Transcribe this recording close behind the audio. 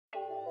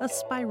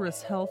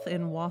Aspirus Health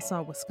in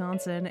Wausau,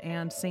 Wisconsin,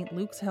 and St.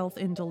 Luke's Health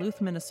in Duluth,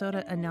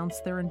 Minnesota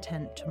announced their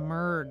intent to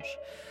merge.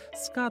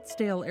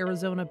 Scottsdale,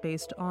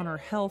 Arizona-based Honor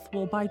Health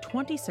will buy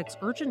 26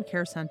 urgent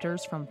care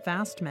centers from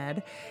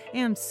FastMed,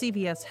 and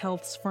CVS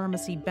Health's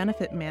pharmacy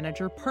benefit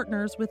manager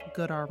partners with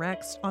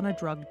GoodRx on a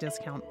drug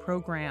discount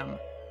program.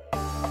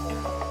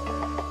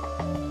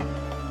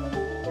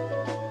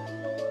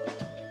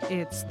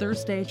 It's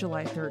Thursday,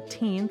 July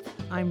 13th.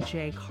 I'm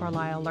Jay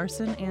Carlisle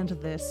Larson, and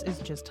this is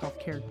Just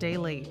Healthcare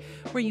Daily,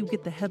 where you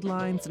get the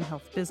headlines and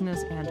health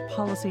business and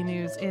policy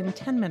news in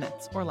 10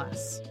 minutes or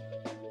less.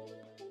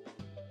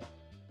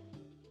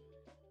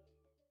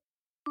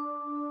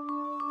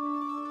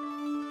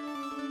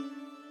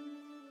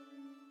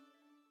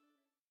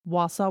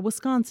 Wausau,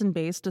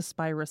 Wisconsin-based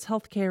Aspirus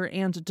Healthcare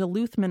and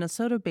Duluth,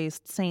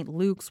 Minnesota-based St.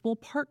 Luke's will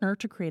partner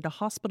to create a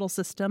hospital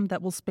system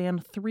that will span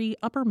 3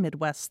 upper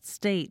Midwest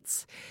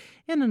states.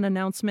 In an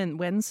announcement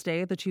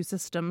Wednesday, the two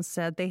systems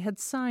said they had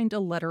signed a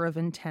letter of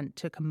intent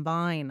to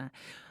combine.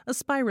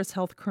 Aspirus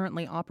Health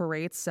currently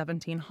operates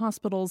 17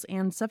 hospitals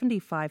and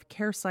 75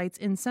 care sites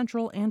in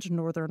central and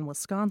northern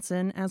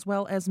Wisconsin, as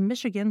well as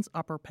Michigan's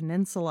Upper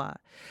Peninsula.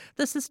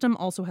 The system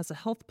also has a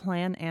health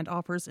plan and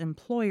offers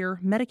employer,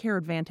 Medicare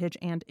Advantage,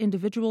 and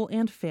individual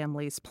and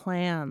families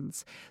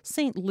plans.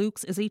 St.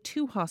 Luke's is a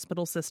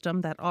 2-hospital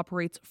system that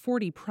operates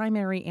 40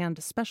 primary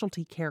and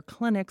specialty care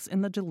clinics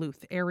in the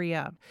Duluth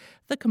area.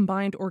 The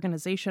combined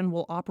organization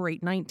will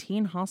operate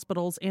 19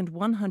 hospitals and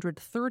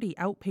 130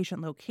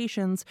 outpatient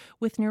locations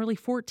with nearly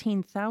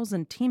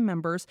 14,000 team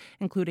members,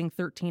 including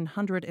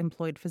 1,300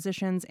 employed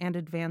physicians and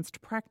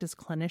advanced practice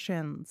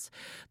clinicians.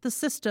 The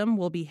system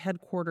will be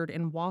headquartered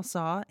in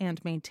Wausau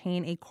and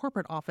maintain a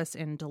corporate office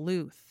in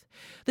Duluth.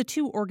 The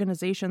two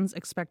organizations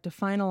expect to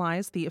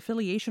finalize the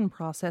affiliation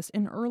process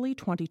in early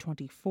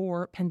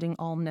 2024, pending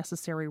all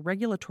necessary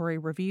regulatory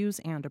reviews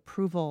and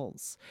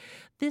approvals.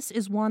 This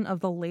is one of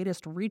the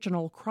latest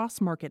regional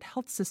cross-market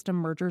health system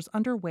mergers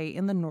underway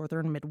in the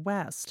northern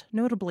Midwest,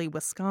 notably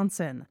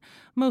Wisconsin.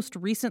 Most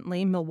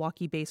recently,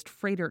 Milwaukee-based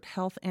Froedtert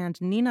Health and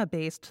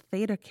Neenah-based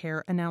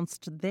ThedaCare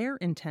announced their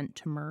intent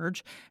to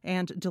merge,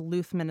 and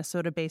Duluth,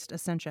 Minnesota-based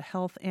Essentia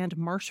Health and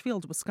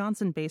Marshfield,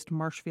 Wisconsin-based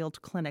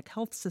Marshfield Clinic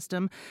Health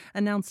System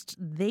announced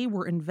they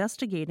were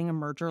investigating a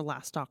merger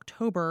last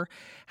October.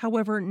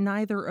 However,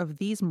 neither of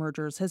these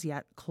mergers has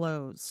yet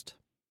closed.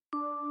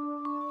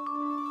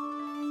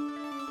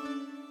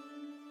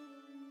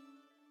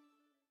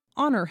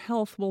 Honor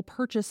Health will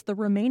purchase the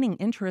remaining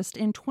interest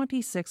in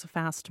 26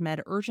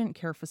 FastMed urgent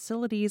care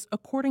facilities,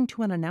 according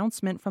to an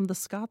announcement from the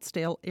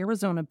Scottsdale,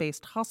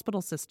 Arizona-based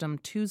hospital system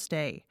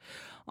Tuesday.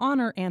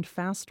 Honor and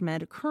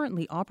FastMed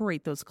currently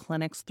operate those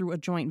clinics through a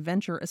joint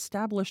venture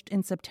established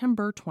in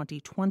September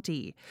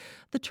 2020.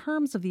 The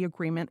terms of the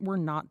agreement were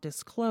not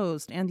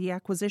disclosed, and the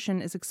acquisition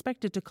is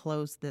expected to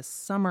close this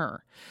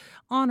summer.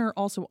 Honor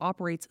also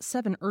operates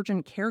 7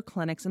 urgent care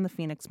clinics in the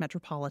Phoenix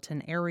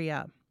metropolitan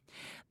area.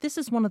 This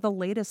is one of the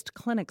latest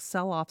clinic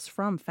sell-offs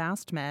from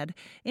FastMed.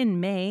 In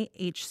May,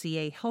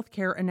 HCA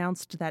Healthcare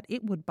announced that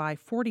it would buy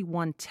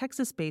 41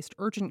 Texas-based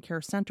urgent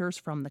care centers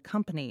from the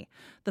company.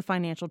 The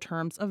financial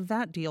terms of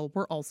that deal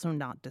were also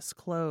not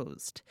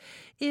disclosed.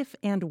 If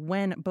and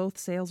when both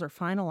sales are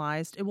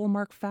finalized, it will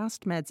mark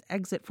FastMed's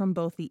exit from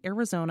both the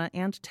Arizona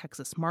and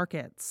Texas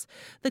markets.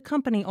 The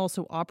company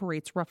also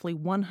operates roughly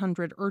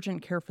 100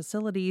 urgent care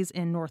facilities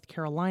in North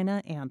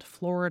Carolina and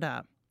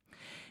Florida.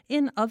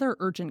 In other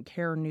urgent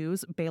care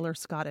news, Baylor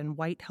Scott &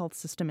 White Health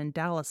System in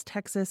Dallas,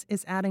 Texas,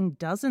 is adding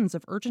dozens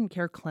of urgent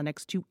care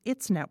clinics to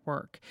its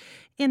network.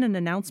 In an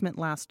announcement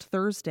last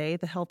Thursday,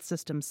 the health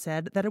system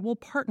said that it will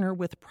partner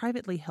with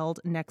privately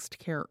held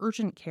NextCare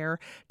Urgent Care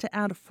to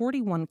add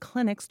 41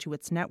 clinics to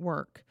its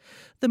network.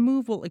 The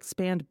move will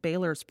expand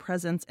Baylor's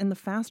presence in the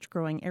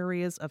fast-growing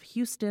areas of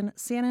Houston,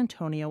 San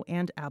Antonio,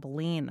 and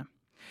Abilene.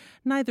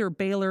 Neither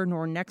Baylor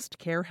nor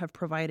NextCare have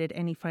provided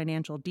any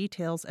financial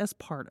details as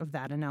part of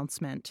that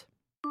announcement.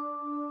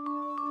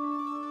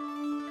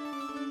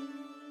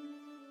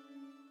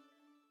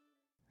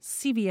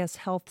 CVS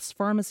Health's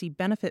pharmacy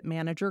benefit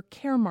manager,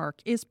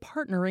 Caremark, is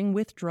partnering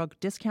with drug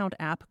discount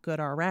app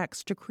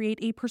GoodRx to create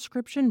a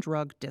prescription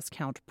drug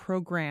discount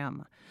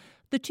program.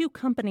 The two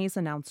companies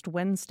announced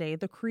Wednesday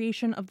the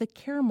creation of the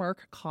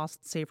Caremark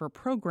Cost Saver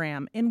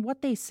program in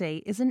what they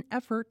say is an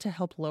effort to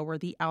help lower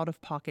the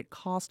out-of-pocket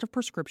cost of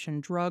prescription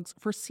drugs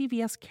for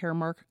CVS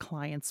Caremark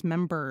clients'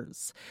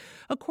 members.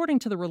 According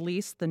to the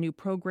release, the new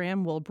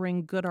program will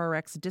bring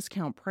GoodRx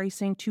discount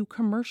pricing to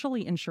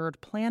commercially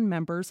insured plan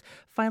members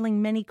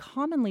filing many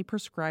commonly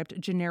prescribed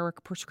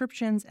generic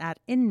prescriptions at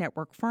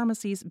in-network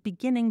pharmacies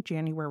beginning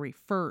January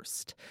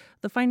 1st.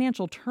 The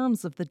financial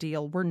terms of the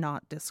deal were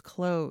not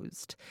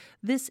disclosed.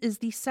 This is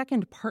the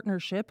second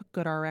partnership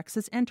GoodRx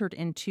has entered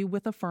into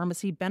with a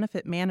pharmacy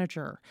benefit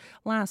manager.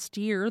 Last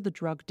year, the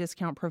drug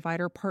discount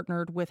provider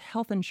partnered with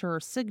health insurer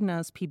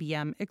Cigna's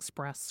PBM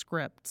Express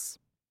Scripts.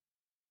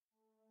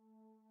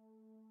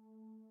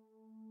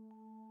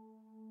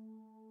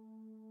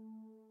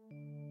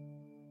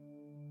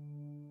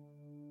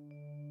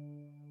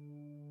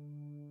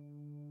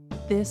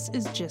 This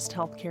is Gist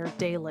Healthcare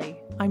Daily.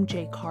 I'm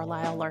Jay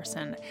Carlisle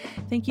Larson.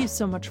 Thank you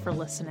so much for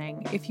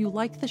listening. If you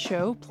like the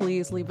show,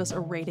 please leave us a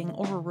rating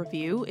or a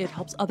review. It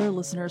helps other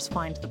listeners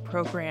find the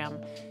program.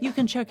 You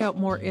can check out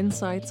more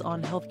insights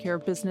on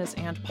healthcare business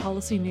and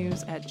policy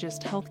news at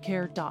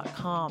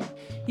gisthealthcare.com.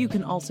 You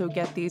can also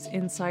get these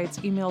insights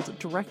emailed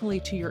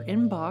directly to your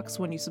inbox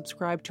when you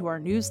subscribe to our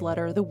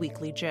newsletter, The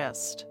Weekly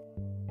Gist.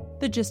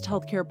 The Gist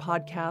Healthcare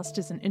podcast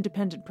is an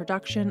independent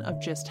production of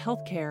Gist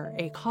Healthcare,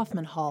 a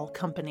Kaufman Hall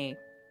company.